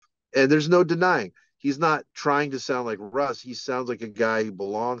And there's no denying he's not trying to sound like Russ. He sounds like a guy who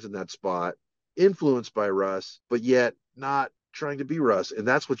belongs in that spot, influenced by Russ, but yet not trying to be Russ. And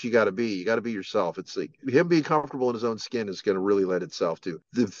that's what you got to be. You got to be yourself. It's like him being comfortable in his own skin is going to really lend itself to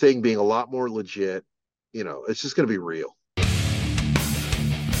the thing being a lot more legit. You know, it's just going to be real.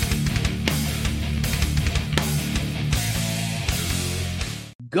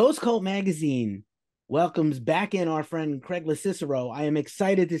 Ghost Cult Magazine welcomes back in our friend Craig Locicero. I am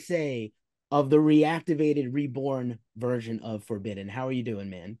excited to say of the reactivated, reborn version of Forbidden. How are you doing,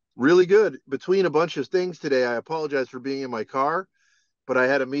 man? Really good. Between a bunch of things today, I apologize for being in my car, but I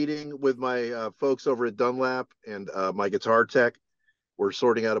had a meeting with my folks over at Dunlap and my guitar tech. We're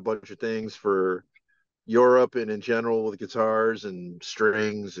sorting out a bunch of things for Europe and in general with guitars and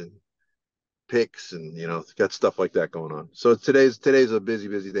strings and picks and got stuff like that going on. So today's a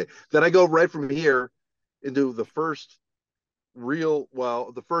busy day. Then I go right from here into the first rehearsal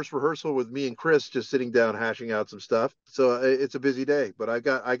with me and Chris just sitting down hashing out some stuff. So it's a busy day, but I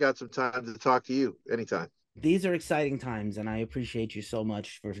got some time to talk to you anytime. These are exciting times, and I appreciate you so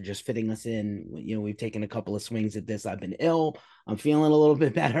much for just fitting us in. We've taken a couple of swings at this. I've been ill. I'm feeling a little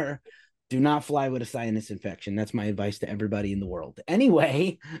bit better. Do not fly with a sinus infection. That's my advice to everybody in the world.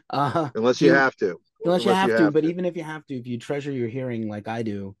 Anyway, Unless you do have to. unless you Unless you have to, have but to. even if you have to, if you treasure your hearing like I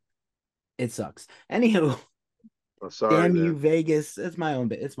do, it sucks. Anywho, Oh, sorry, damn you, man. Vegas. It's my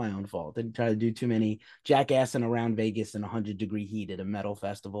own fault. Didn't try to do too many jackassing around Vegas in 100-degree heat at a metal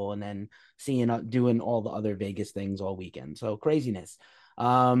festival and then doing all the other Vegas things all weekend. So craziness.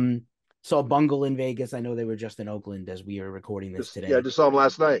 Um, Saw Bungle in Vegas. I know they were just in Oakland as we are recording this I today. just saw him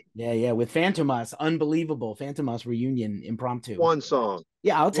last night. Yeah, with Phantomas. Unbelievable. Phantomas reunion impromptu. One song.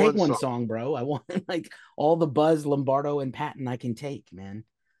 Yeah, I'll take One one song. song, bro. I want like all the buzz Lombardo and Patton I can take, man.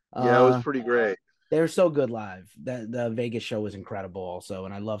 Yeah, it was Uh pretty great. they're so good live. The Vegas show was incredible also,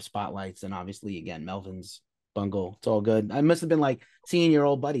 and I love Spotlights and obviously again Melvin's Bungle. It's all good. I must have been like seeing your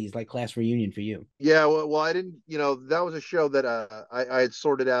old buddies, like class reunion for you. Yeah, well, I didn't, that was a show that I had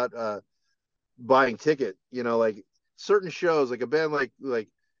sorted out buying ticket, like certain shows, like a band like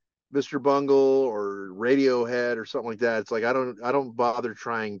Mr. Bungle or Radiohead or something like that. It's like I don't bother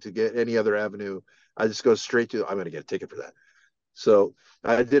trying to get any other avenue. I just go straight to I'm going to get a ticket for that. So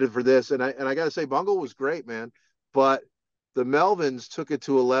I did it for this, and I got to say Bungle was great, man. But the Melvins took it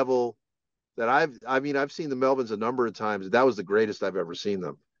to a level that I've seen the Melvins a number of times. That was the greatest I've ever seen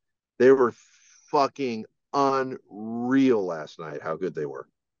them. They were fucking unreal last night. How good they were.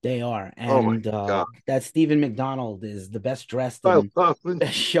 They are, Oh my and god, that Stephen McDonald is the best dressed I and love him.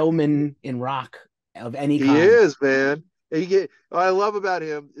 best showman in rock of any He kind. is, man. What I love about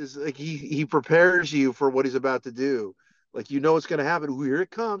him is like he prepares you for what he's about to do. Like what's going to happen. Ooh, here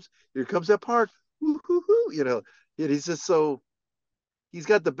it comes. Here comes that part. Woo-hoo-hoo. And he's just so he's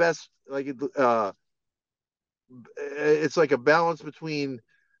got the best it's like a balance between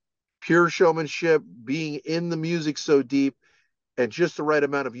pure showmanship, being in the music so deep, and just the right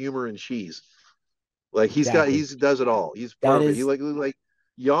amount of humor and cheese. Like Exactly. he does it all. He's That perfect. He is like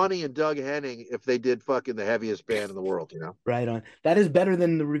Yanni and Doug Henning if they did fucking the heaviest band in the world. right on. That is better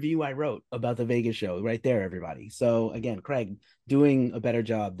than the review I wrote about the Vegas show, right there, everybody. So again, Craig doing a better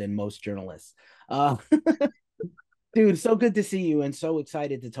job than most journalists. Uh, Dude, so good to see you and so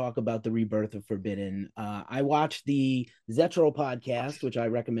excited to talk about the rebirth of Forbidden. I watched the Zetro podcast, which I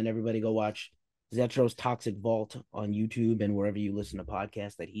recommend everybody go watch Zetro's Toxic Vault on YouTube and wherever you listen to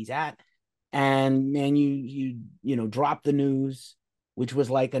podcasts that he's at. And man, you dropped the news, which was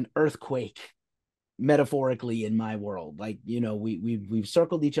like an earthquake metaphorically in my world. Like, we've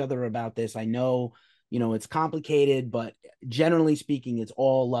circled each other about this. I know, it's complicated, but generally speaking, it's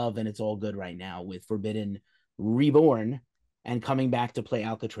all love and it's all good right now with Forbidden reborn and coming back to play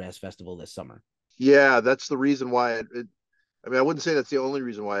Alcatraz Festival this summer. Yeah, that's the reason why I mean, I wouldn't say that's the only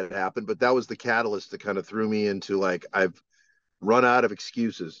reason why it happened, but that was the catalyst that kind of threw me into like I've run out of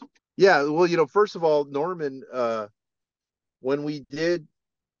excuses. Yeah, well, first of all, Norman, when we did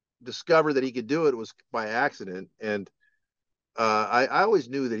discover that he could do it, it was by accident, and I always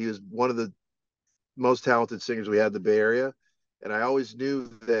knew that he was one of the most talented singers we had in the Bay Area, and I always knew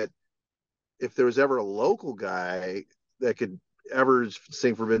that if there was ever a local guy that could ever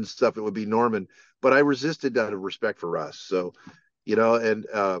sing forbidden stuff, it would be Norman. But I resisted out of respect for Russ. So, and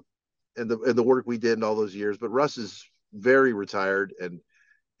the work we did in all those years. But Russ is very retired, and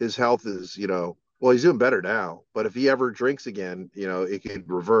his health is, well, he's doing better now. But if he ever drinks again, it could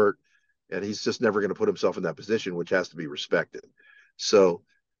revert, and he's just never going to put himself in that position, which has to be respected. So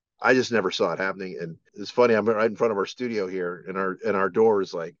I just never saw it happening. And it's funny, I'm right in front of our studio here, and our door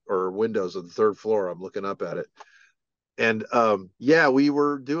is like, or windows on the third floor. I'm looking up at it. And yeah, we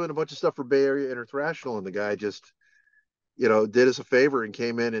were doing a bunch of stuff for Bay Area International, and the guy just, did us a favor and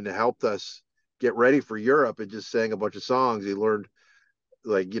came in and helped us get ready for Europe and just sang a bunch of songs. He learned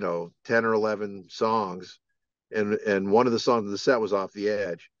like, 10 or 11 songs, and one of the songs of the set was Off the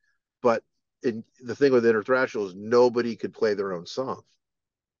Edge. But the thing with International is nobody could play their own song,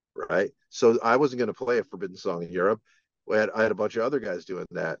 right? So I wasn't going to play a forbidden song in Europe. I had a bunch of other guys doing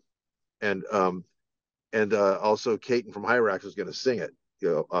that, and also Caton from Hyrax was going to sing it,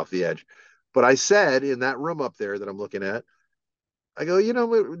 Off the Edge. But I said in that room up there that I'm looking at, I go,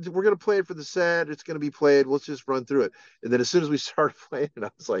 we're going to play it for the set. It's going to be played. Let's just run through it. And then as soon as we started playing it, I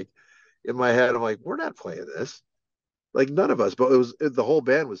was like, in my head, I'm like, we're not playing this. Like none of us, but the whole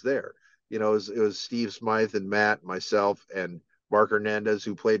band was there. It was Steve Smythe and Matt, myself, and Mark Hernandez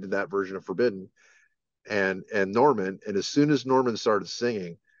who played in that version of Forbidden, and Norman. And as soon as Norman started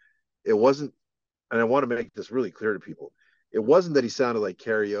singing, it wasn't. And I want to make this really clear to people. It wasn't that he sounded like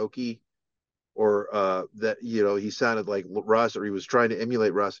karaoke or that he sounded like Russ or he was trying to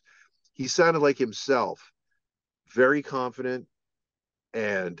emulate Russ. He sounded like himself, very confident,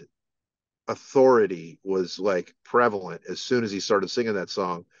 and authority was like prevalent as soon as he started singing that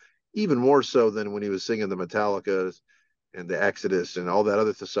song, even more so than when he was singing the Metallicas and the Exodus and all that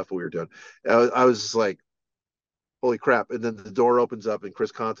other stuff we were doing. I was just like, holy crap. And then the door opens up and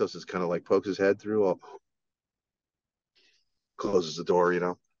Chris Contos is kind of like pokes his head through, closes the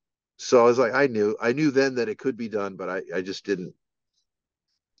door. So I was like, I knew then that it could be done, but I just didn't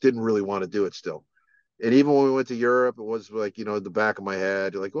really want to do it still. And even when we went to Europe, it was like, in the back of my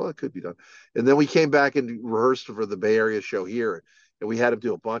head, like, well, it could be done. And then we came back and rehearsed for the Bay Area show here, and we had him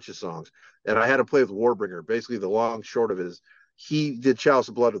do a bunch of songs. And I had him play with Warbringer. Basically, the long short of it is he did Chalice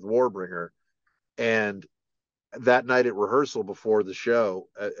of Blood with Warbringer. And that night at rehearsal before the show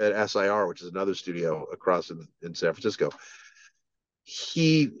at SIR, which is another studio across in San Francisco,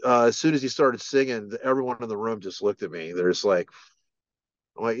 as soon as he started singing, everyone in the room just looked at me. There's like,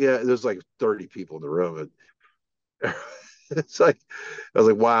 I'm like, yeah, there's like 30 people in the room. And it's like, I was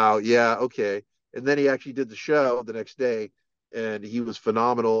like, wow, yeah, okay. And then he actually did the show the next day, and he was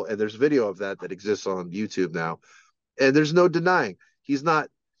phenomenal. And there's video of that exists on YouTube now. And there's no denying he's not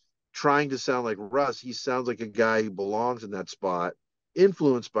trying to sound like Russ. He sounds like a guy who belongs in that spot,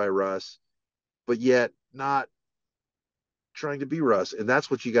 influenced by Russ, but yet not trying to be Russ. And that's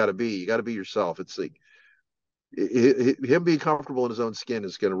what you got to be. You got to be yourself. It's like him being comfortable in his own skin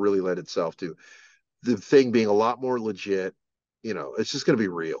is going to really lend itself to the thing being a lot more legit. It's just going to be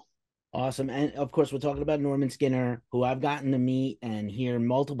real. Awesome. And of course, we're talking about Norman Skinner, who I've gotten to meet and hear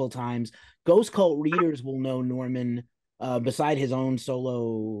multiple times. Ghost Cult readers will know Norman. Beside his own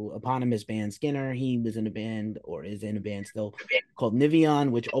solo eponymous band, Skinner, he was in a band or is in a band still called Nivion,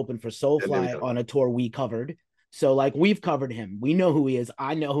 which opened for Soulfly on a tour we covered. So, like, we've covered him. We know who he is.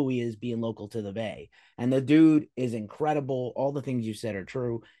 I know who he is being local to the Bay. And the dude is incredible. All the things you said are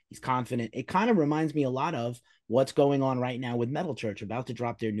true. He's confident. It kind of reminds me a lot of what's going on right now with Metal Church, about to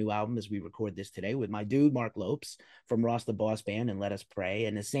drop their new album as we record this today with my dude, Mark Lopes from Ross the Boss Band and Let Us Pray.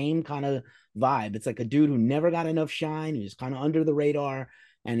 And the same kind of vibe. It's like a dude who never got enough shine, who's kind of under the radar,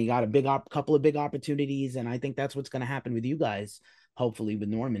 and he got a couple of big opportunities. And I think that's what's going to happen with you guys. Hopefully with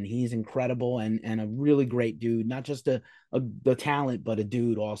Norman, he's incredible and a really great dude, not just the talent, but a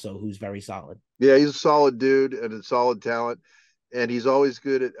dude also who's very solid. Yeah, he's a solid dude and a solid talent, and he's always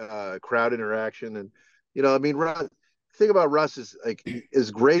good at crowd interaction. And I mean, the thing about Russ is like,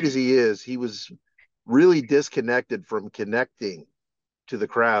 as great as he is, he was really disconnected from connecting to the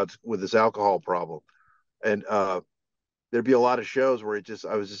crowds with his alcohol problem. And there'd be a lot of shows where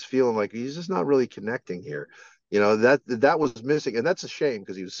I was just feeling like he's just not really connecting here. That was missing, and that's a shame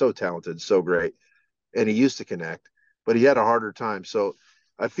because he was so talented, so great, and he used to connect, but he had a harder time. So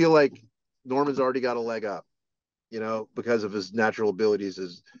I feel like Norman's already got a leg up, because of his natural abilities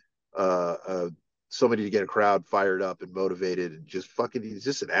as somebody to get a crowd fired up and motivated, and just fucking, he's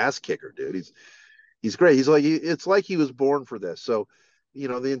just an ass kicker, dude. He's great. It's like he was born for this. So,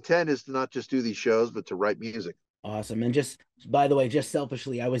 the intent is to not just do these shows, but to write music. Awesome. And just by the way, just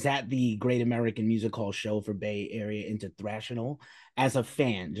selfishly, I was at the Great American Music Hall show for Bay Area into Thrashinal as a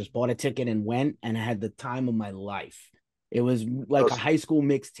fan. Just bought a ticket and went and had the time of my life. It was like a high school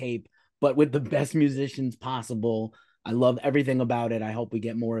mixtape, but with the best musicians possible. I love everything about it. I hope we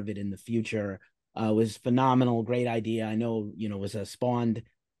get more of it in the future. It was phenomenal, great idea. I know, it was spawned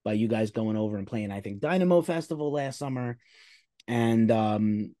by you guys going over and playing, I think, Dynamo Festival last summer.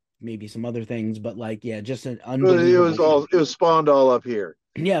 And maybe some other things, but like, yeah, just an unbelievable. It was spawned all up here.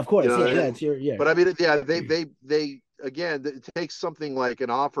 Yeah, of course. Yeah, it's your. But I mean, yeah, they again, it takes something like an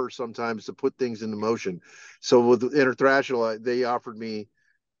offer sometimes to put things into motion. So with Inner Thrash, they offered me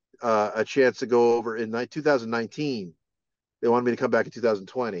a chance to go over in 2019. They wanted me to come back in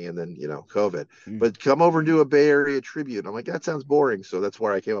 2020, and then COVID. Mm. But come over and do a Bay Area tribute. I'm like, that sounds boring. So that's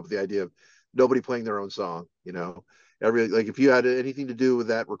where I came up with the idea of nobody playing their own song. Every like if you had anything to do with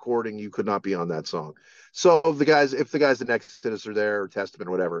that recording, you could not be on that song. So if the guys the next to us are there, or Testament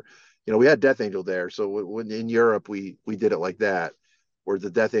or whatever, we had Death Angel there. So when in Europe we did it like that, where the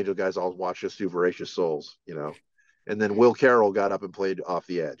Death Angel guys all watched us do Voracious Souls. And then Will Carroll got up and played Off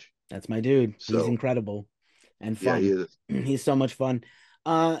the Edge. That's my dude. He's So incredible and yeah, he fun. is. He's so much fun.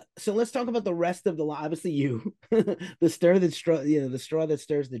 So let's talk about the rest of the obviously you, the stir that straw, the straw that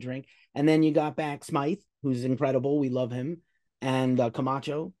stirs the drink, and then you got back Smythe, who's incredible. We love him, and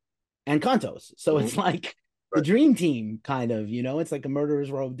Camacho and Contos. So Mhm. it's like the Right. dream team, kind of. It's like a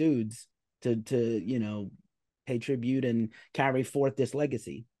murderer's row of dudes to pay tribute and carry forth this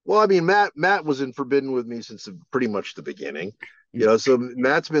legacy. Well, I mean, Matt was in Forbidden with me since pretty much the beginning. Mm. So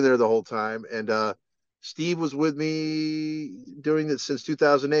Matt's been there the whole time, and Steve was with me doing this since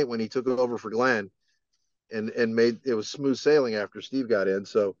 2008 when he took over for Glenn, and made it was smooth sailing after Steve got in.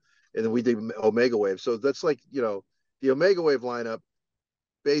 So, and then we did Omega Wave. So that's like the Omega Wave lineup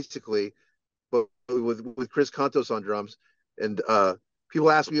basically, but with Chris Contos on drums, and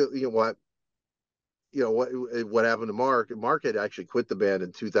people ask me, what happened to Mark. Mark had actually quit the band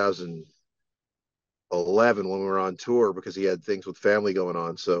in 2011 when we were on tour because he had things with family going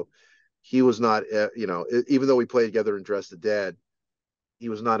on. So he was not, even though we played together in Dress the Dead, he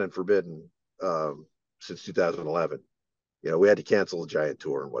was not in Forbidden since 2011. We had to cancel a giant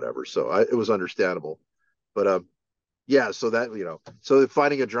tour and whatever. So it was understandable. But yeah, so so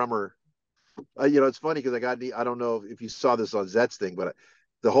finding a drummer, it's funny because I don't know if you saw this on Zet's thing, but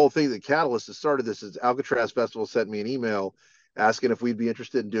the whole thing, the catalyst that started this is Alcatraz Festival sent me an email asking if we'd be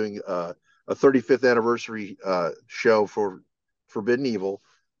interested in doing a 35th anniversary show for Forbidden Evil,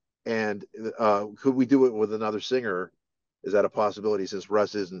 and could we do it with another singer? Is that a possibility since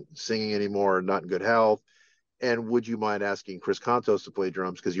Russ isn't singing anymore and not in good health? And would you mind asking Chris Contos to play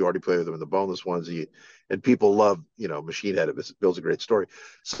drums because you already play with him in the Boneless Ones? And people love, Machine Head. It builds a great story.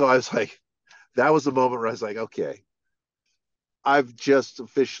 So I was like, that was the moment where I was like, okay, I've just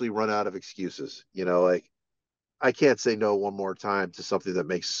officially run out of excuses. Like I can't say no one more time to something that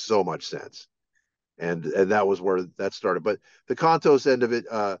makes so much sense. And that was where that started. But the Contos end of it,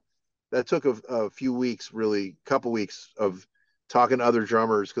 that took a few weeks, really, couple weeks of talking to other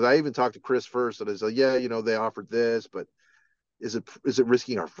drummers because I even talked to Chris first, and I said, yeah, they offered this, but is it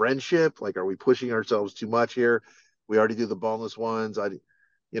risking our friendship? Like, are we pushing ourselves too much here? We already do the Boneless Ones. And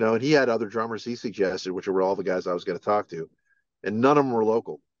he had other drummers he suggested, which were all the guys I was going to talk to, and none of them were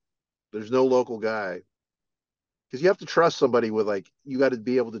local. There's no local guy because you have to trust somebody with like you got to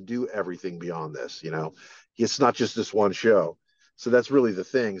be able to do everything beyond this. It's not just this one show. So that's really the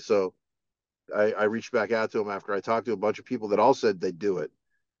thing. So I reached back out to him after I talked to a bunch of people that all said they'd do it,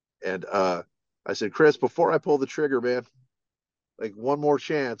 and I said, Chris, before I pull the trigger, man, like one last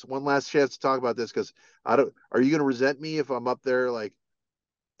chance to talk about this because I don't. Are you going to resent me if I'm up there like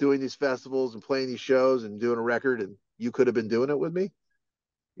doing these festivals and playing these shows and doing a record and you could have been doing it with me?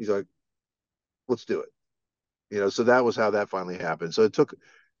 He's like, let's do it. So that was how that finally happened. So it took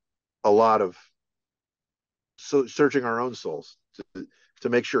a lot of searching our own souls to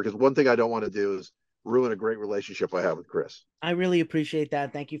make sure. Because one thing I don't want to do is ruin a great relationship I have with Chris. I really appreciate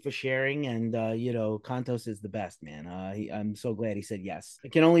that. Thank you for sharing. And Contos is the best, man. I'm so glad he said yes.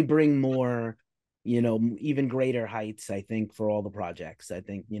 It can only bring more, even greater heights. I think for all the projects. I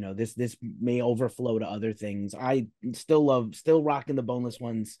think this may overflow to other things. I still rocking the Boneless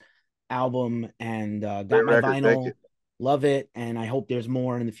Ones album and got Great my record. Thank you. vinyl. Love it, and I hope there's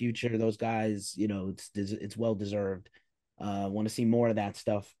more in the future. Those guys, it's well deserved. Want to see more of that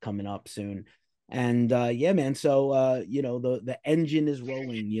stuff coming up soon. And yeah, man. So the engine is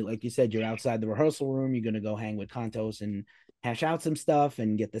rolling. You like you said, you're outside the rehearsal room. You're gonna go hang with Contos and hash out some stuff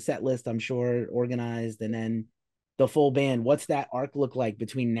and get the set list, I'm sure, organized, and then the full band. What's that arc look like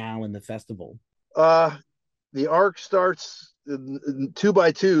between now and the festival? Uh, the arc starts in two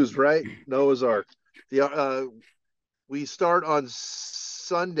by twos, right? Noah's Ark. The We start on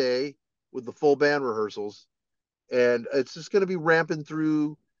Sunday with the full band rehearsals, and it's just going to be ramping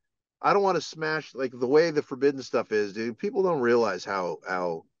through. I don't want to smash like the way the Forbidden stuff is, dude. People don't realize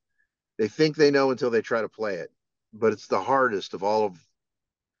how they think they know until they try to play it, but it's the hardest of all of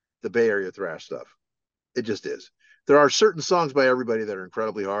the Bay Area thrash stuff. It just is. There are certain songs by everybody that are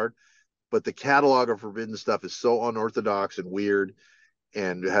incredibly hard, but the catalog of Forbidden stuff is so unorthodox and weird,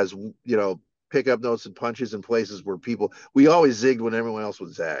 and has pick up notes and punches in places where we always zigged when everyone else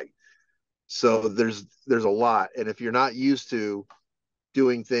would zag. So there's a lot, and if you're not used to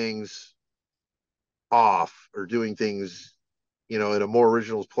doing things off or doing things, in a more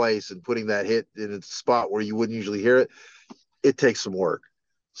original place and putting that hit in a spot where you wouldn't usually hear it, it takes some work.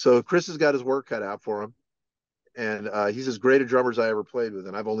 So Chris has got his work cut out for him, and he's as great a drummer as I ever played with,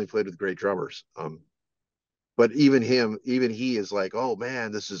 and I've only played with great drummers. But even he is like, oh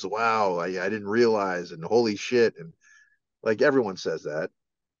man, this is wow, I didn't realize, and holy shit, and like everyone says that.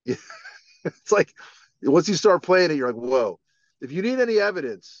 It's like once you start playing it, you're like, whoa. If you need any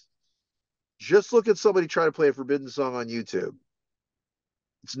evidence, just look at somebody try to play a forbidden song on YouTube.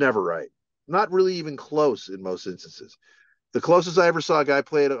 It's never right. Not really even close in most instances. The closest I ever saw a guy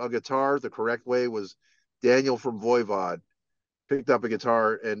play it on guitar the correct way was Daniel from Voivod. Picked up a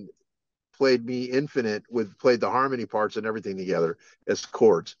guitar and played me Infinite played the harmony parts and everything together as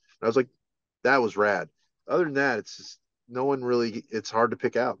chords. And I was like, that was rad. Other than that, it's just no one really. It's hard to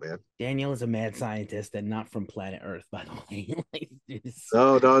pick out, man. Daniel is a mad scientist and not from planet Earth, by the way. Like,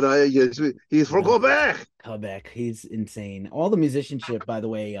 No, no, no. He's from yeah, Quebec. Quebec. He's insane. All the musicianship, by the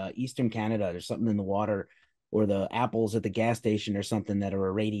way, Eastern Canada, there's something in the water or the apples at the gas station or something that are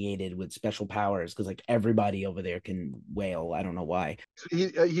irradiated with special powers because like everybody over there can wail. I don't know why.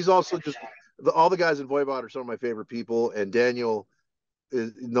 He's also just all the guys in Voivod are some of my favorite people, and Daniel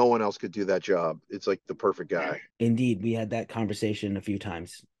no one else could do that job. It's like the perfect guy. Indeed, we had that conversation a few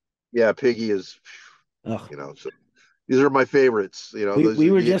times. Yeah, Piggy is, Ugh. so these are my favorites. Those We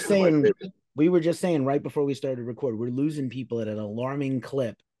would were be just my saying favorites. right before we started record, we're losing people at an alarming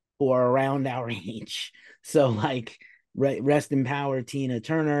clip who are around our age. So like rest in power, Tina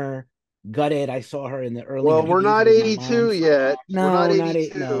Turner, Gutted. I saw her in the early Well, we're 90s not with my 82 mom's. yet. We're not No, not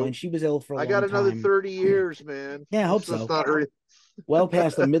it. No, 82. and she was ill for a I got long another time. 30 years, man. Yeah, I hope Let's so. not hurry. Well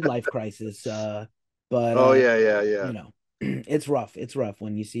past the midlife crisis. But Oh yeah, yeah, yeah. you know, it's rough. It's rough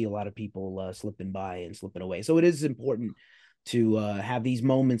when you see a lot of people slipping by and slipping away. So it is important to have these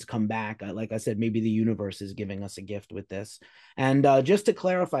moments come back. Like I said, maybe the universe is giving us a gift with this. And just to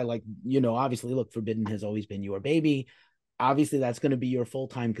clarify, like, obviously, look, Forbidden has always been your baby. Obviously, that's going to be your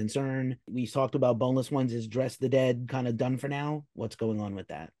full-time concern. We talked about Boneless Ones. Is Dress the Dead kind of done for now? What's going on with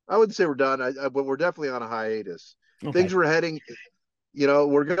that? I wouldn't say we're done, but we're definitely on a hiatus. Okay. Things were heading.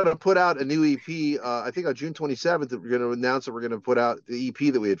 We're going to put out a new EP. I think on June 27th, we're going to announce that we're going to put out the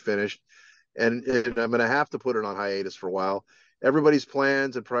EP that we had finished, and I'm going to have to put it on hiatus for a while. Everybody's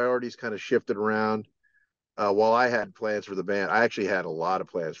plans and priorities kind of shifted around. While I had plans for the band, I actually had a lot of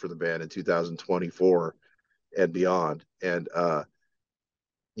plans for the band in 2024 and beyond. And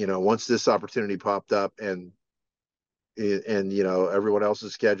once this opportunity popped up, and everyone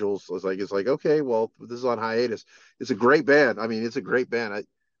else's schedules was like, it's like, okay, well, this is on hiatus. It's a great band. I mean, it's a great band.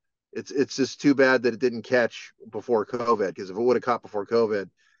 It's just too bad that it didn't catch before COVID, because if it would have caught before COVID,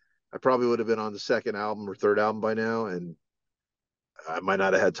 I probably would have been on the second album or third album by now, and I might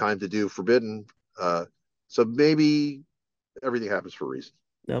not have had time to do Forbidden. So maybe everything happens for a reason.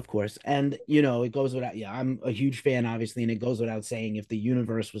 Of course. And, it goes without, yeah, I'm a huge fan, obviously, and it goes without saying if the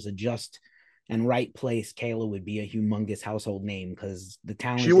universe was a just and right place, Kayla would be a humongous household name because the She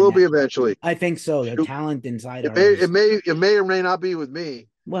talent in will that, be eventually. I think so. She, The talent inside it her may it is, may it may or may not be with me,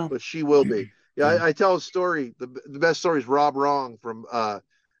 well, but she will be. Yeah, yeah, I tell a story. The best story is Rob Wrong from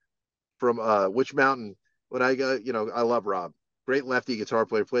Witch Mountain. When I go, I love Rob. Great lefty guitar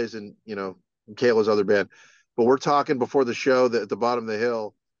player, plays in Kayla's other band. But we're talking before the show at the bottom of the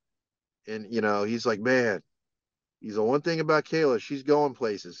hill, and he's like, man, he's the one thing about Kayla, she's going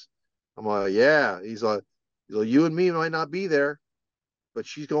places. I'm like, yeah. He's like, you and me might not be there, but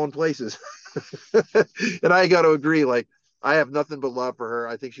she's going places. And I got to agree. Like, I have nothing but love for her.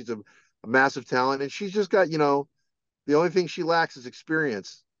 I think she's a massive talent, and she's just got, the only thing she lacks is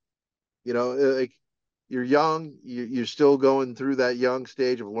experience. Like, you're young, you're still going through that young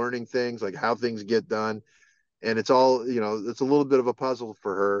stage of learning things, like how things get done. And it's all, it's a little bit of a puzzle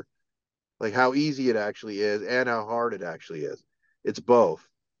for her, like how easy it actually is and how hard it actually is. It's both.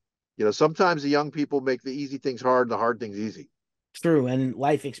 Sometimes the young people make the easy things hard and the hard things easy. true. And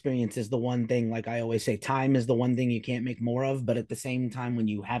life experience is the one thing, like I always say, time is the one thing you can't make more of. But at the same time, when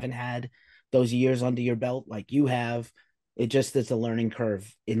you haven't had those years under your belt like you have, it just is a learning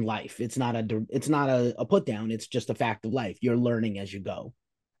curve in life. It's not a put down. It's just a fact of life. You're learning as you go,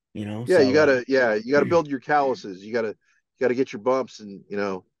 Yeah, So you gotta build your calluses. You gotta get your bumps, and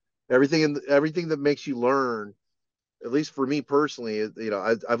everything that makes you learn. At least for me personally,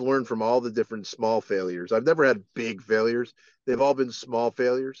 I've learned from all the different small failures. I've never had big failures. They've all been small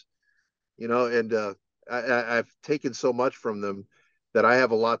failures, and I've taken so much from them. that I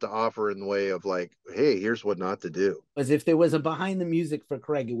have a lot to offer in the way of like, hey, here's what not to do. As if there was a behind the music for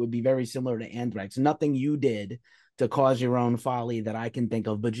Craig, it would be very similar to Anthrax. Nothing you did to cause your own folly that I can think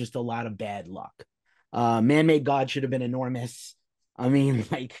of, but just a lot of bad luck. Man-made God should have been enormous. I mean,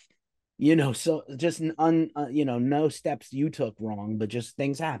 like, so just no steps you took wrong, but just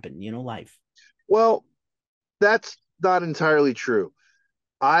things happen, life. Well, that's not entirely true.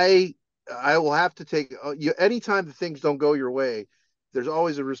 I I will have to take you anytime the things don't go your way. There's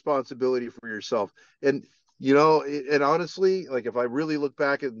always a responsibility for yourself, and and honestly, like if I really look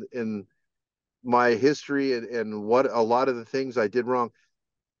back in my history and what a lot of the things I did wrong,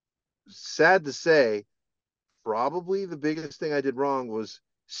 sad to say, probably the biggest thing I did wrong was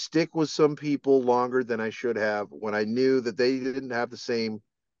stick with some people longer than I should have when I knew that they didn't have the same,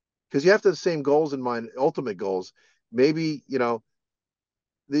 because you have to have the same goals in mind, ultimate goals. Maybe, you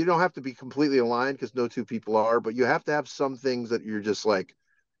don't have to be completely aligned because no two people are, but you have to have some things that you're just like,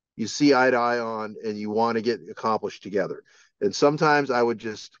 you see eye to eye on and you want to get accomplished together. And sometimes I would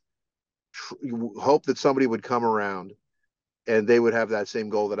just hope that somebody would come around and they would have that same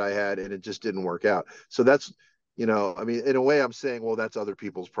goal that I had, and it just didn't work out. So that's, I mean, in a way, I'm saying, well, that's other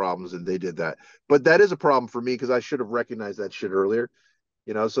people's problems, and they did that. But that is a problem for me because I should have recognized that shit earlier.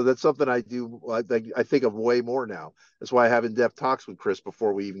 So that's something I do. I think of way more now. That's why I have in-depth talks with Chris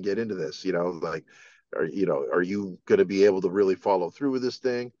before we even get into this. Like, are you going to be able to really follow through with this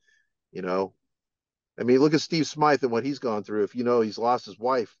thing? You know, I mean, look at Steve Smythe and what he's gone through. If he's lost his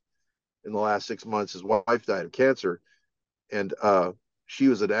wife in the last 6 months. His wife died of cancer, and she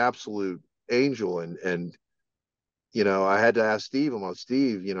was an absolute angel. And I had to ask Steve, I'm like,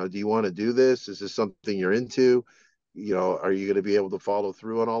 Steve, do you want to do this? Is this something you're into? Are you going to be able to follow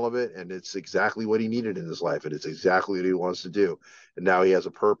through on all of it? And it's exactly what he needed in his life, and it's exactly what he wants to do. And now he has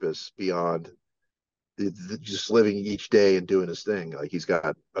a purpose beyond just living each day and doing his thing. Like he's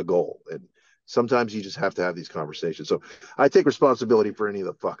got a goal, and sometimes you just have to have these conversations. So I take responsibility for any of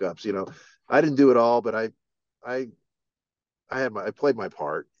the fuck ups. I didn't do it all, but I I played my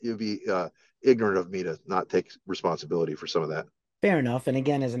part. It would be ignorant of me to not take responsibility for some of that. Fair enough. And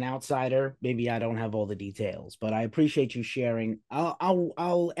again, as an outsider, maybe I don't have all the details, but I appreciate you sharing.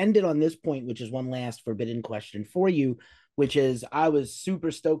 I'll end it on this point, which is one last forbidden question for you, which is I was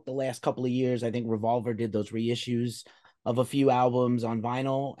super stoked the last couple of years. I think Revolver did those reissues of a few albums on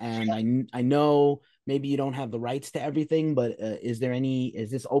vinyl, and I know maybe you don't have the rights to everything, but is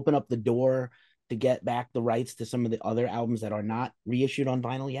this open up the door to get back the rights to some of the other albums that are not reissued on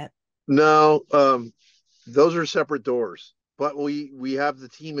vinyl yet? No, those are separate doors. But we have the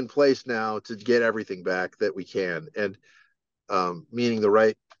team in place now to get everything back that we can, and meaning the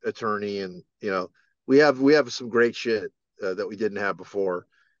right attorney, and we have some great shit that we didn't have before,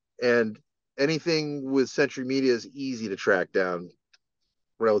 and anything with Century Media is easy to track down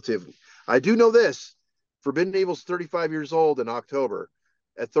relatively. I do know this: Forbidden Evil's 35 years old in October.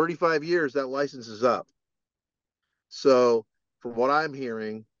 At 35 years, that license is up. So, from what I'm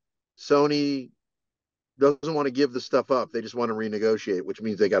hearing, Sony doesn't want to give the stuff up. They just want to renegotiate, which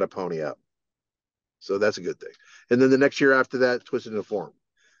means they got to pony up. So that's a good thing. And then the next year after that, Twisted into Form.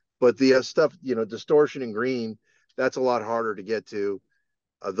 But the stuff, Distortion and Green, that's a lot harder to get to.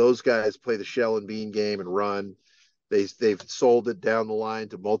 Those guys play the shell and bean game and run. They've sold it down the line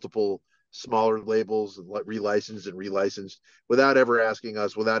to multiple smaller labels and relicensed without ever asking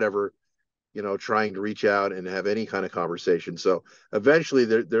us, without ever trying to reach out and have any kind of conversation. So eventually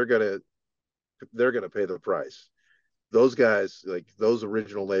they're gonna pay the price. Those guys, like those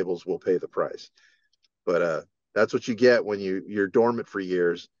original labels, will pay the price. But that's what you get when you're dormant for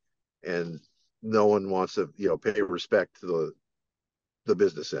years and no one wants to pay respect to the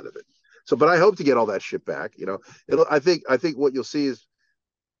business end of it. So, but I hope to get all that shit back. I think what you'll see is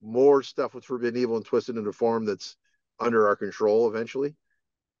more stuff with Forbidden Evil and Twisted into Form that's under our control eventually,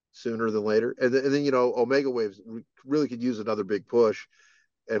 sooner than later. And then Omega Waves really could use another big push,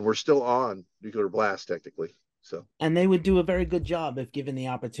 and we're still on Nuclear Blast technically. So And they would do a very good job if given the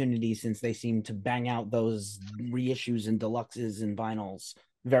opportunity, since they seem to bang out those reissues and deluxes and vinyls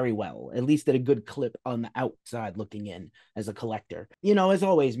very well, at least at a good clip on the outside looking in as a collector. As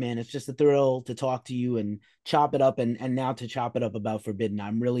always, man, it's just a thrill to talk to you and chop it up, and now to chop it up about Forbidden.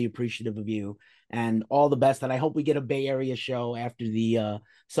 I'm really appreciative of you and all the best. And I hope we get a Bay Area show after the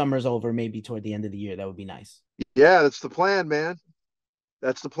summer's over, maybe toward the end of the year. That would be nice. yeah, that's the plan, man.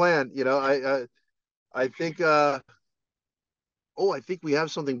 That's the plan. I think I think we have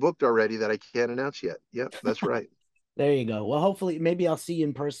something booked already that I can't announce yet. Yep, that's right. There you go. Well, hopefully, maybe I'll see you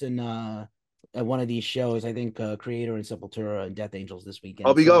in person at one of these shows. I think Creator and Sepultura and Death Angels this I'll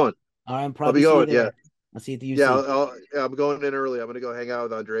weekend. be So going. I'll I'll probably be see you going. Yeah. there. I'll see you at the Yeah, UC. I'm going in early. I'm going to go hang out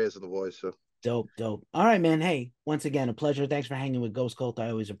with Andreas and the boys. So Dope, dope. All right, man. Hey, once again, a pleasure. Thanks for hanging with Ghost Cult. I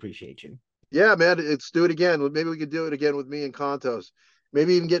always appreciate you. yeah, man, let's do it again. Maybe we could do it again with me and Contos.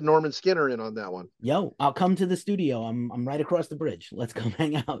 Maybe even get Norman Skinner in on that one. Yo, I'll come to the studio. I'm right across the bridge. Let's come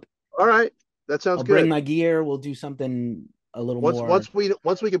hang out. All right, that sounds I'll bring good. my gear. We'll do something a little Once more. once we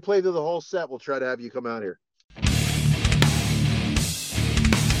once we can play through the whole set, we'll try to have you come out here.